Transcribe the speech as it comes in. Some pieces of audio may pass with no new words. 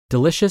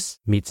Delicious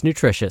meets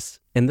nutritious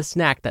in the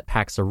snack that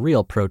packs a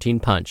real protein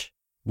punch.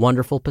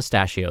 Wonderful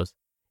Pistachios.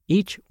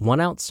 Each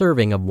 1-ounce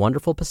serving of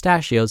Wonderful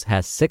Pistachios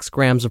has 6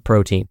 grams of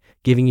protein,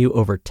 giving you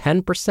over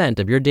 10%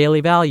 of your daily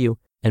value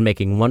and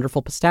making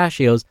Wonderful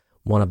Pistachios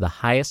one of the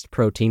highest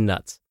protein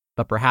nuts.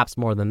 But perhaps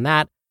more than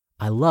that,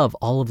 I love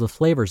all of the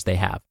flavors they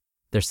have.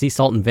 Their sea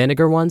salt and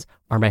vinegar ones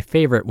are my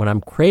favorite when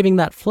I'm craving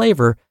that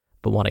flavor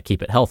but want to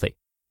keep it healthy.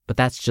 But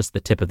that's just the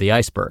tip of the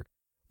iceberg.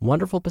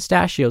 Wonderful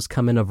Pistachios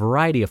come in a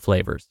variety of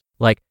flavors,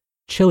 like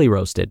chili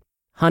roasted,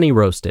 honey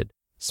roasted,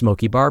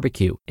 smoky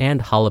barbecue,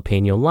 and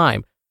jalapeno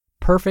lime,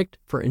 perfect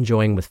for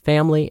enjoying with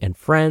family and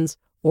friends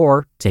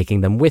or taking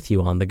them with you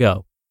on the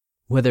go.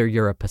 Whether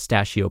you're a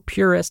pistachio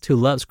purist who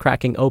loves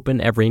cracking open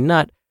every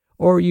nut,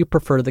 or you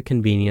prefer the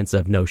convenience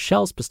of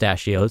no-shells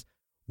pistachios,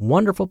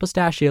 Wonderful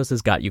Pistachios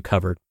has got you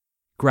covered.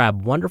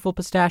 Grab Wonderful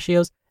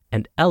Pistachios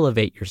and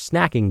elevate your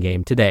snacking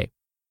game today.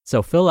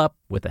 So fill up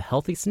with a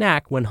healthy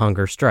snack when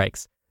hunger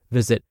strikes.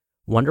 Visit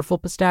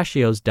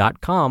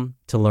wonderfulpistachios.com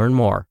to learn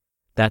more.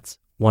 That's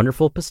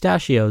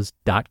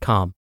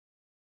wonderfulpistachios.com.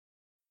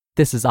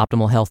 This is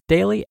Optimal Health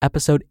Daily,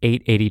 episode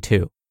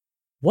 882.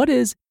 What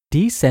is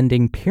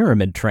descending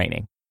pyramid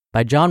training?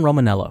 By John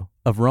Romaniello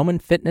of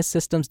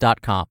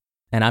RomanFitnessSystems.com.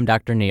 And I'm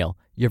Dr. Neil,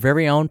 your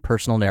very own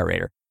personal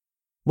narrator.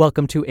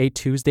 Welcome to a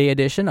Tuesday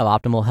edition of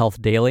Optimal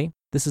Health Daily.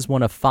 This is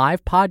one of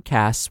 5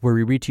 podcasts where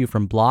we read to you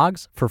from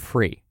blogs for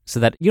free so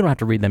that you don't have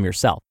to read them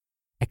yourself.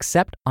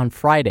 Except on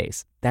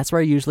Fridays. That's where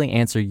I usually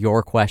answer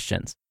your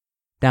questions.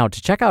 Now,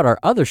 to check out our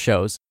other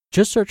shows,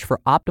 just search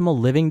for Optimal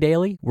Living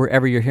Daily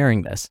wherever you're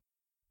hearing this.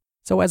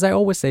 So as I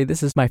always say,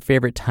 this is my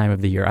favorite time of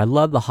the year. I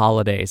love the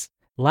holidays.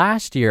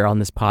 Last year on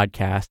this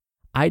podcast,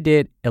 I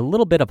did a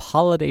little bit of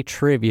holiday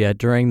trivia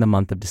during the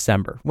month of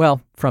December.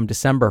 Well, from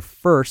December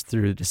 1st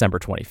through December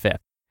 25th.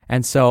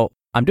 And so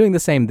I'm doing the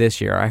same this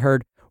year. I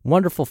heard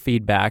wonderful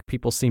feedback.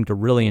 People seem to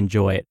really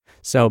enjoy it.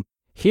 So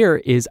here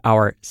is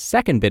our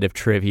second bit of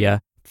trivia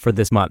for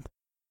this month.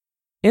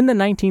 In the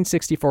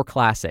 1964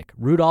 classic,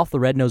 Rudolph the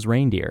Red-Nosed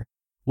Reindeer,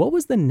 what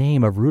was the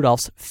name of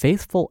Rudolph's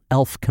faithful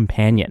elf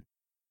companion?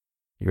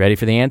 You ready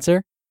for the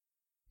answer?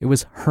 It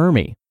was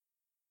Hermie.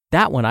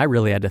 That one I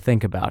really had to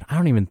think about. I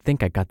don't even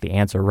think I got the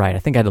answer right. I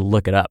think I had to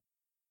look it up.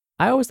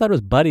 I always thought it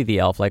was Buddy the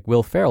Elf, like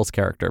Will Ferrell's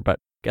character, but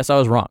guess I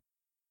was wrong.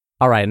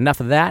 All right, enough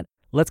of that.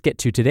 Let's get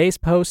to today's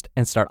post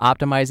and start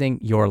optimizing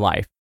your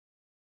life.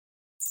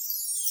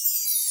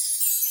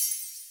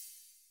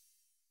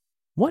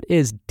 What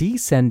is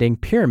descending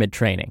pyramid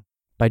training?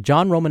 By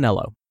John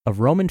Romaniello of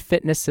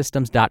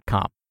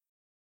RomanFitnessSystems.com.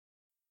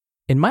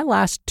 In my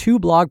last 2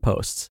 blog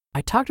posts, I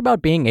talked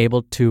about being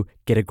able to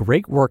get a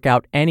great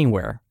workout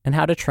anywhere and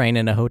how to train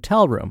in a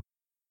hotel room.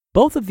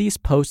 Both of these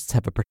posts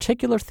have a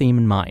particular theme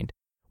in mind.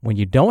 When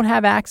you don't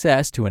have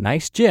access to a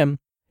nice gym,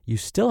 you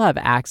still have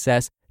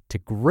access to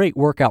great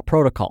workout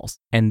protocols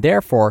and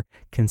therefore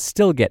can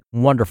still get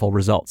wonderful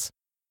results.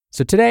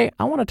 So today,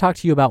 I want to talk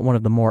to you about one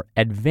of the more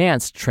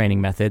advanced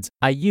training methods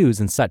I use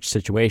in such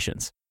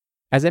situations.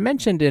 As I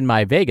mentioned in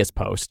my Vegas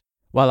post,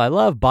 while I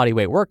love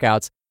bodyweight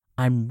workouts,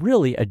 I'm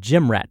really a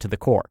gym rat to the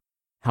core.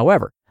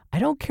 However, I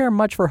don't care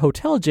much for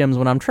hotel gyms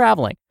when I'm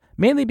traveling,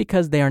 mainly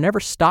because they are never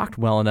stocked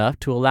well enough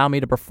to allow me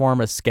to perform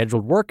a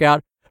scheduled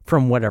workout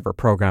from whatever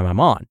program I'm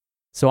on.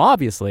 So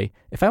obviously,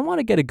 if I want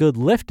to get a good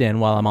lift in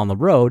while I'm on the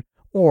road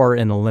or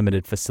in a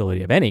limited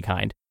facility of any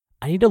kind,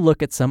 I need to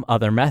look at some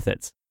other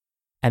methods.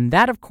 And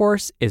that, of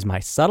course, is my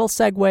subtle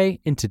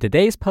segue into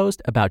today's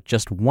post about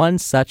just one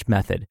such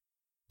method,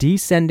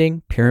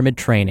 descending pyramid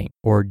training,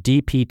 or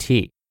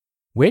DPT,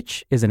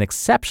 which is an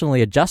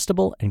exceptionally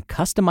adjustable and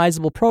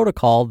customizable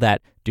protocol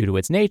that, due to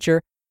its nature,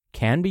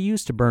 can be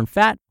used to burn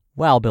fat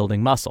while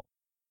building muscle.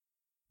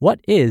 What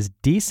is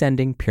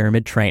descending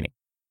pyramid training?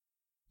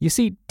 You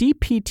see,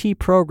 DPT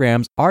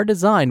programs are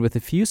designed with a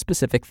few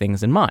specific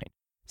things in mind: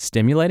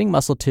 stimulating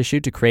muscle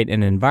tissue to create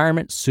an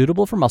environment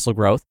suitable for muscle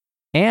growth,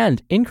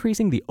 and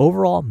increasing the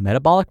overall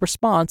metabolic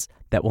response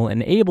that will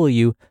enable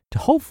you to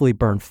hopefully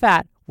burn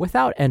fat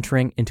without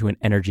entering into an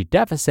energy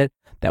deficit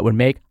that would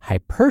make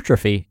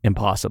hypertrophy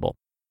impossible.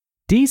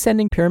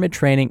 Descending pyramid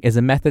training is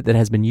a method that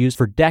has been used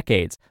for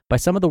decades by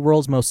some of the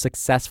world's most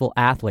successful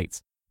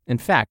athletes. In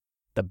fact,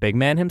 the big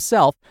man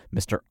himself,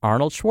 Mr.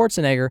 Arnold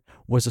Schwarzenegger,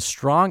 was a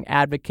strong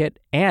advocate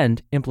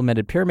and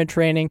implemented pyramid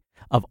training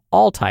of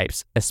all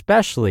types,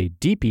 especially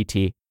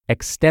DPT,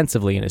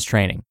 extensively in his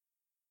training.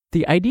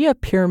 The idea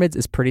of pyramids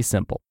is pretty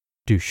simple.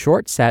 Do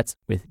short sets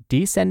with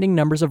descending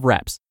numbers of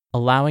reps,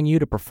 allowing you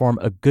to perform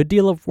a good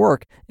deal of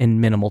work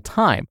in minimal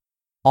time,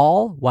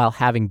 all while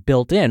having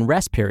built-in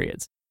rest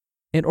periods.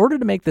 In order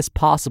to make this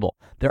possible,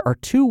 there are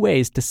 2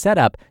 ways to set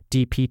up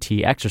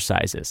DPT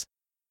exercises.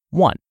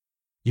 1.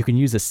 You can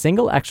use a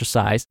single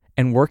exercise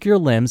and work your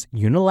limbs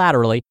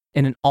unilaterally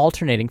in an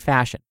alternating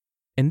fashion.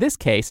 In this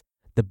case,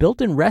 the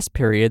built-in rest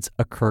periods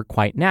occur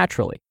quite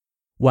naturally.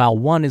 While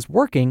one is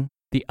working,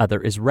 the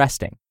other is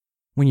resting.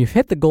 When you've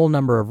hit the goal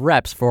number of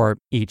reps for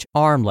each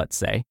arm, let's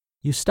say,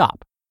 you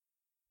stop.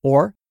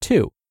 Or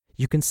 2,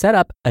 you can set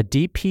up a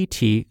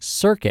DPT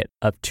circuit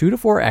of 2 to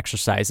 4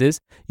 exercises,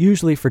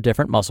 usually for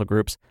different muscle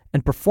groups,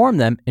 and perform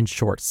them in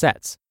short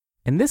sets.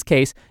 In this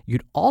case,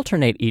 you'd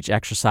alternate each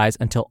exercise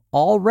until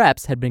all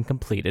reps had been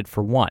completed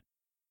for one.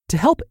 To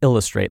help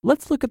illustrate,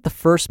 let's look at the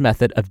first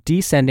method of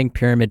descending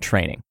pyramid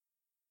training.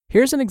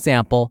 Here's an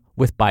example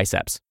with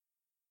biceps.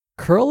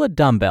 Curl a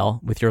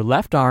dumbbell with your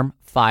left arm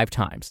 5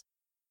 times,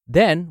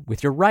 then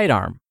with your right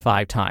arm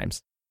 5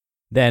 times,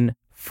 then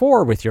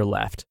 4 with your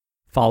left,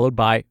 followed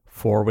by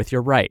 4 with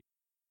your right.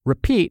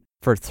 Repeat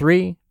for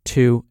 3,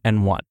 2,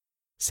 and 1.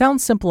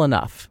 Sounds simple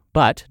enough,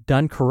 but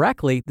done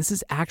correctly, this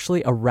is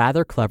actually a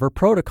rather clever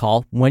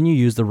protocol when you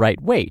use the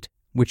right weight,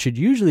 which should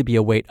usually be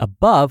a weight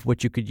above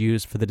what you could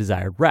use for the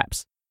desired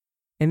reps.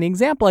 In the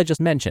example I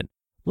just mentioned,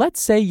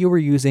 let's say you were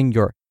using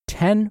your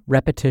 10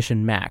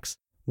 repetition max,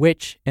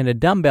 which in a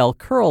dumbbell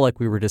curl like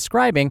we were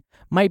describing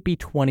might be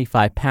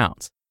 25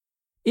 pounds.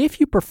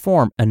 If you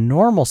perform a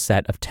normal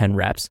set of 10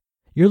 reps,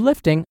 you're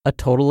lifting a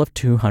total of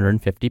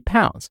 250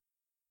 pounds.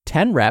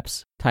 10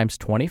 reps times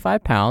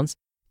 25 pounds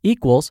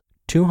equals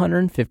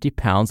 250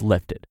 pounds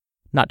lifted.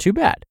 Not too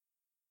bad.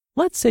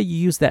 Let's say you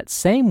use that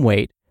same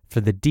weight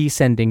for the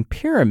descending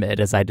pyramid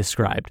as I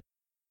described.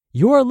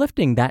 You are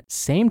lifting that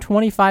same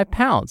 25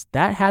 pounds.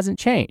 That hasn't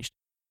changed,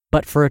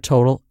 but for a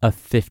total of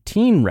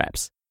 15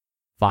 reps.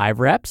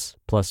 5 reps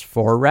plus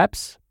 4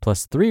 reps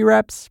plus 3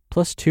 reps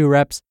plus 2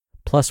 reps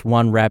plus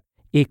 1 rep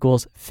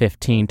equals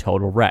 15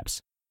 total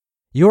reps.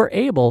 You're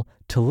able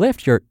to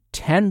lift your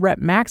 10 rep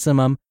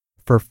maximum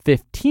for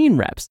 15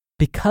 reps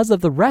because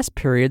of the rest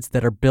periods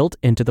that are built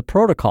into the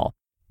protocol,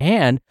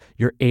 and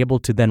you're able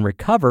to then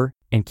recover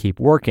and keep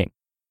working.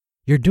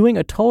 You're doing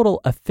a total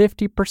of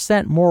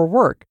 50% more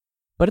work,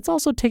 but it's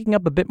also taking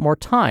up a bit more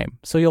time,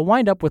 so you'll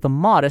wind up with a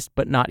modest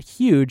but not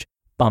huge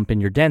bump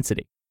in your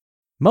density.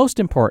 Most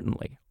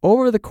importantly,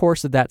 over the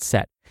course of that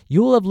set,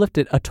 you will have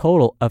lifted a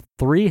total of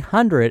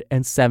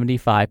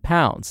 375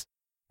 pounds.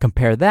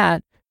 Compare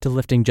that to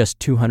lifting just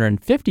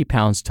 250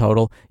 pounds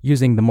total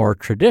using the more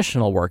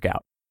traditional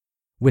workout.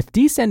 With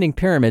descending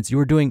pyramids, you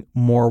are doing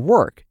more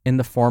work in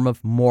the form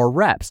of more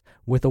reps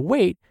with a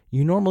weight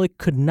you normally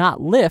could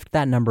not lift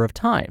that number of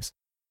times.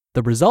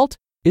 The result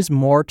is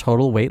more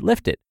total weight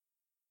lifted.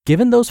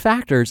 Given those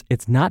factors,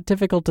 it's not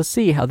difficult to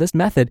see how this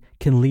method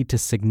can lead to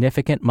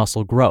significant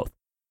muscle growth.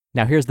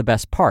 Now here's the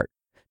best part.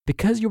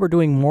 Because you are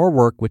doing more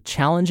work with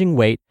challenging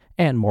weight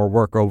and more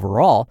work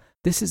overall,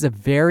 this is a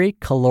very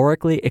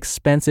calorically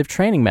expensive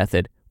training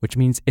method, which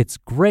means it's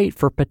great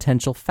for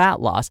potential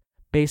fat loss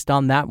based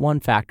on that one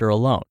factor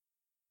alone.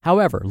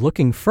 However,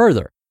 looking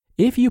further,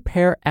 if you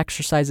pair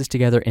exercises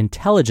together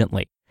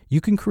intelligently, you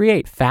can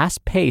create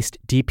fast-paced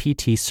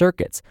DPT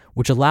circuits,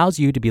 which allows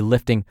you to be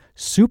lifting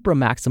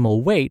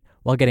supramaximal weight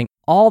while getting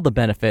all the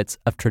benefits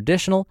of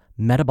traditional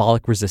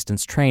metabolic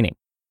resistance training.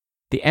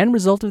 The end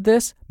result of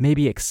this may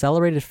be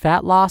accelerated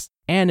fat loss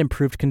and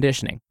improved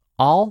conditioning,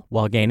 all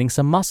while gaining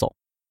some muscle.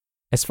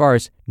 As far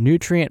as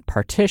nutrient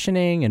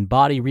partitioning and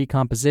body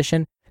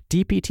recomposition,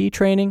 DPT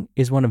training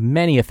is one of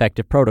many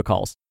effective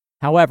protocols.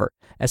 However,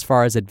 as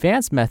far as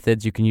advanced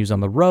methods you can use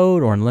on the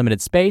road or in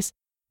limited space,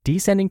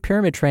 descending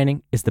pyramid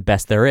training is the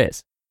best there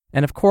is.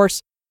 And of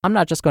course, I'm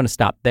not just going to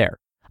stop there.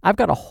 I've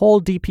got a whole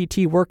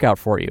DPT workout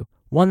for you,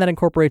 one that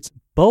incorporates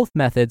both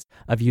methods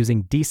of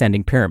using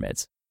descending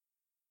pyramids.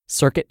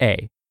 Circuit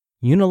A,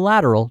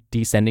 unilateral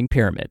descending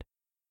pyramid.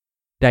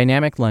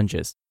 Dynamic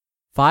lunges,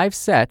 5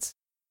 sets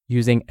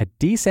using a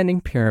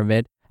descending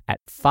pyramid at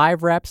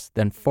 5 reps,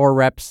 then 4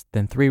 reps,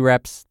 then 3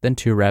 reps, then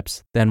 2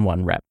 reps, then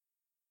 1 rep.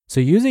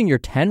 So using your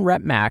 10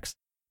 rep max,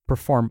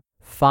 perform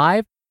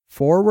 5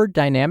 forward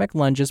dynamic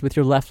lunges with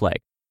your left leg,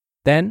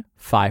 then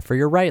 5 for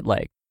your right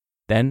leg,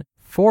 then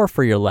 4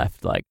 for your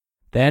left leg,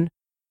 then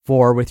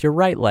 4 with your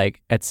right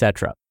leg,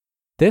 etc.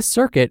 This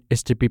circuit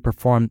is to be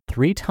performed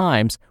 3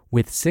 times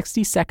with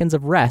 60 seconds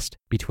of rest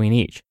between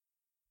each.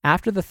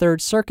 After the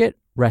third circuit,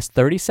 rest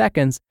 30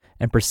 seconds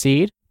and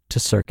proceed to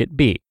Circuit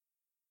B.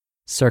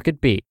 Circuit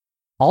B,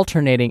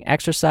 alternating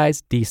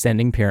exercise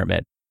descending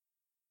pyramid.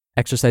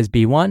 Exercise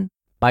B1,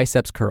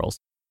 biceps curls.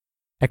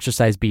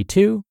 Exercise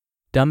B2,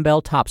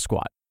 dumbbell top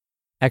squat.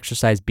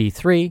 Exercise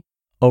B3,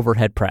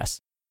 overhead press.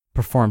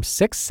 Perform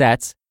 6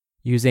 sets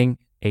using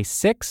a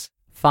 6,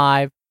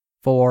 5,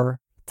 4,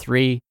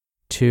 3,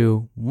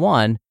 2,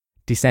 1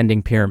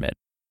 descending pyramid.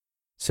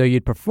 So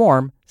you'd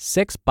perform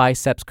 6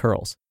 biceps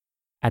curls.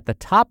 At the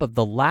top of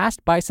the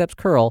last biceps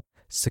curl,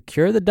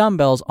 secure the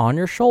dumbbells on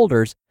your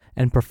shoulders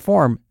and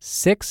perform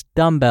 6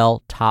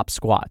 dumbbell top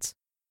squats.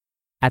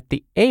 At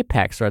the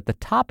apex or at the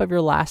top of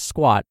your last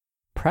squat,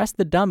 press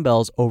the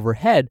dumbbells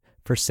overhead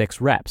for 6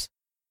 reps.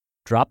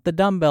 Drop the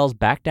dumbbells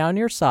back down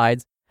your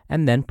sides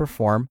and then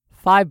perform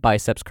 5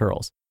 biceps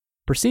curls.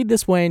 Proceed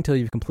this way until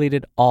you've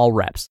completed all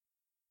reps.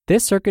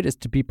 This circuit is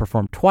to be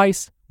performed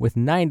twice with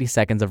 90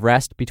 seconds of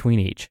rest between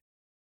each.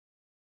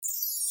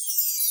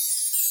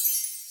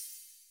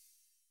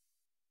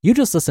 You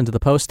just listened to the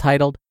post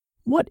titled,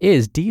 "What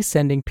is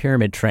Descending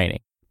Pyramid Training?"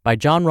 by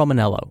John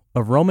Romaniello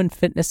of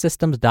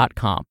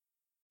RomanFitnessSystems.com.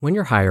 When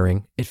you're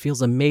hiring, it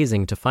feels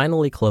amazing to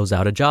finally close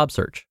out a job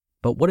search.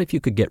 But what if you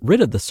could get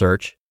rid of the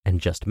search and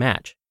just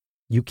match?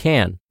 You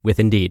can with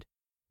Indeed.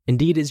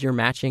 Indeed is your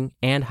matching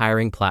and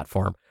hiring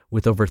platform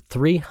with over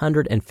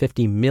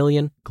 350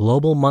 million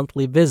global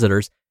monthly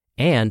visitors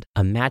and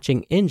a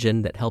matching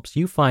engine that helps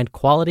you find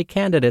quality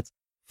candidates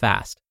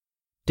fast.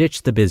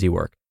 Ditch the busy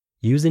work.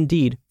 Use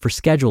Indeed for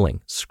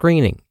scheduling,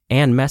 screening,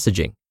 and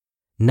messaging.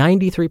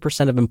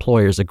 93% of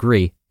employers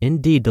agree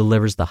Indeed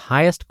delivers the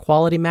highest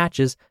quality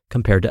matches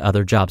compared to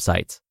other job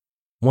sites.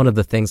 One of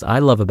the things I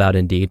love about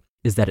Indeed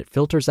is that it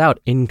filters out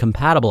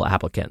incompatible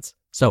applicants.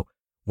 So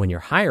when you're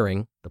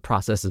hiring, the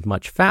process is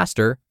much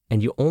faster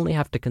and you only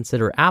have to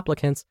consider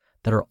applicants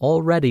that are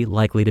already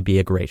likely to be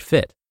a great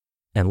fit.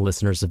 And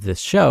listeners of this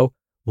show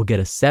will get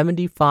a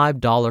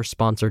 $75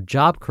 sponsored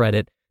job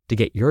credit to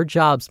get your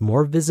jobs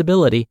more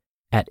visibility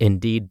at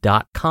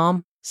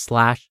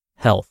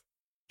Indeed.com/health.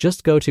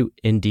 Just go to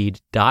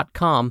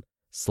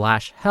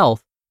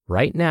Indeed.com/health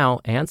right now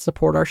and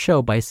support our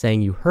show by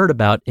saying you heard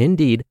about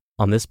Indeed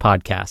on this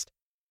podcast.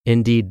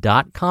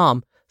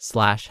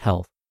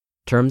 Indeed.com/health.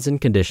 Terms and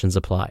conditions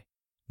apply.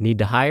 Need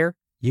to hire?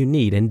 You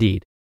need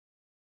Indeed.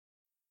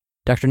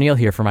 Dr. Neil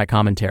here for my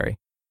commentary.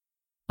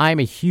 I'm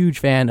a huge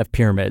fan of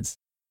pyramids.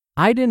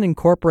 I didn't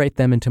incorporate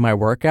them into my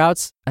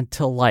workouts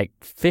until like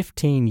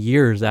 15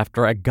 years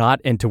after I got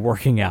into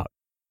working out.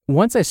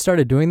 Once I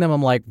started doing them,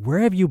 I'm like, where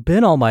have you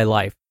been all my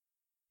life?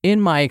 In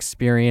my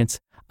experience,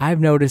 I've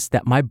noticed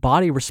that my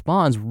body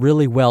responds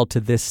really well to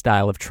this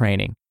style of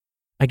training.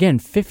 Again,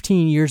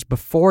 15 years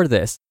before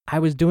this, I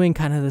was doing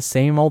kind of the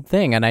same old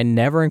thing and I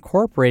never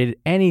incorporated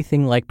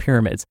anything like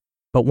pyramids.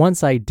 But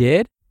once I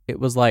did, it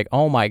was like,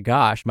 oh my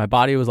gosh, my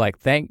body was like,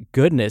 thank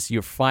goodness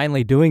you're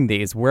finally doing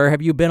these. Where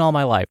have you been all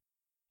my life?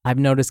 I've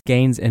noticed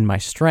gains in my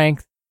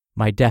strength,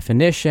 my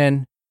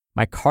definition,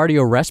 my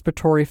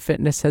cardiorespiratory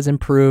fitness has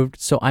improved.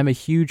 So I'm a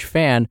huge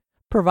fan,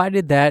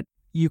 provided that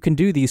you can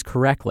do these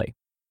correctly.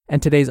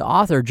 And today's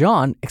author,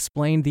 John,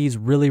 explained these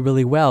really,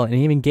 really well and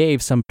even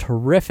gave some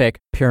terrific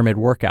pyramid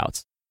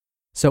workouts.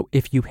 So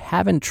if you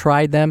haven't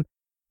tried them,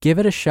 give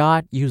it a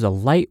shot, use a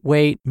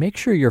lightweight, make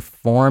sure your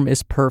form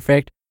is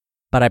perfect.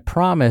 But I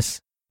promise,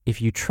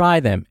 if you try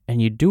them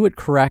and you do it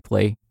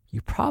correctly,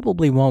 you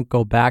probably won't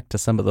go back to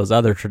some of those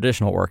other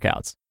traditional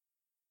workouts.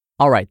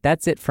 All right,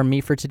 that's it from me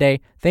for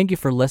today. Thank you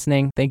for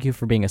listening. Thank you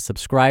for being a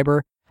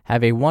subscriber.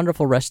 Have a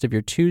wonderful rest of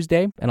your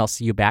Tuesday, and I'll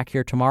see you back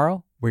here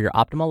tomorrow where your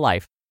optimal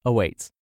life awaits.